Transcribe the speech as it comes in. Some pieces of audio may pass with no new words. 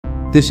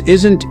This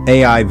isn't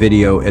AI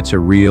video, it's a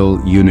real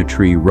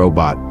Unitree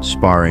robot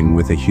sparring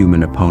with a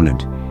human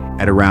opponent.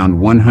 At around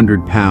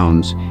 100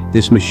 pounds,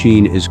 this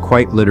machine is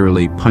quite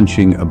literally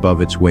punching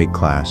above its weight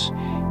class.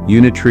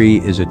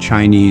 Unitree is a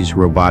Chinese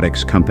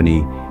robotics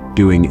company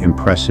doing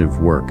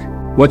impressive work.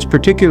 What's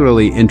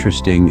particularly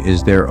interesting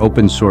is they're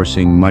open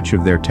sourcing much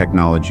of their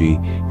technology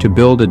to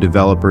build a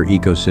developer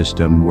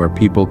ecosystem where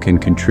people can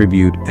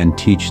contribute and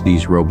teach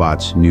these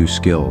robots new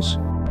skills.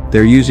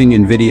 They're using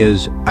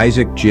NVIDIA's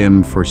Isaac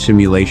Gym for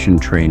simulation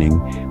training,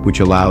 which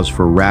allows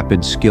for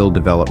rapid skill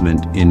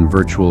development in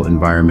virtual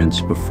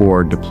environments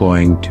before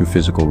deploying to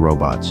physical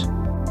robots.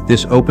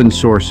 This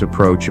open-source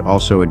approach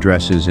also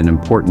addresses an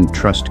important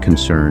trust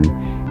concern.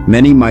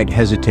 Many might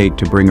hesitate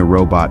to bring a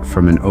robot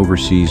from an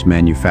overseas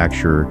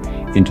manufacturer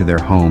into their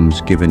homes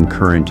given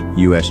current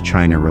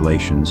US-China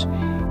relations.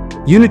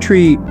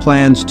 Unitree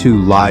plans to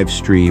live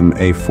stream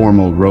a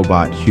formal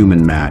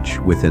robot-human match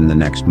within the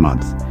next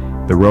month.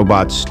 The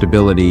robot's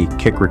stability,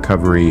 kick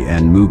recovery,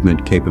 and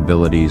movement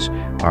capabilities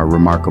are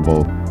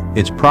remarkable.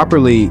 It's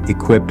properly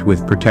equipped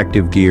with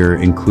protective gear,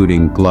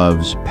 including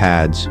gloves,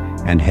 pads,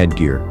 and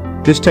headgear.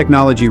 This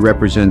technology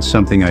represents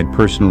something I'd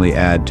personally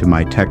add to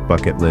my tech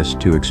bucket list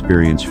to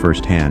experience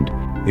firsthand.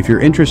 If you're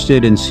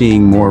interested in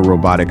seeing more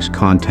robotics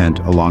content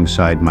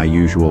alongside my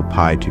usual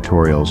Pi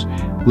tutorials,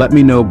 let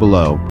me know below.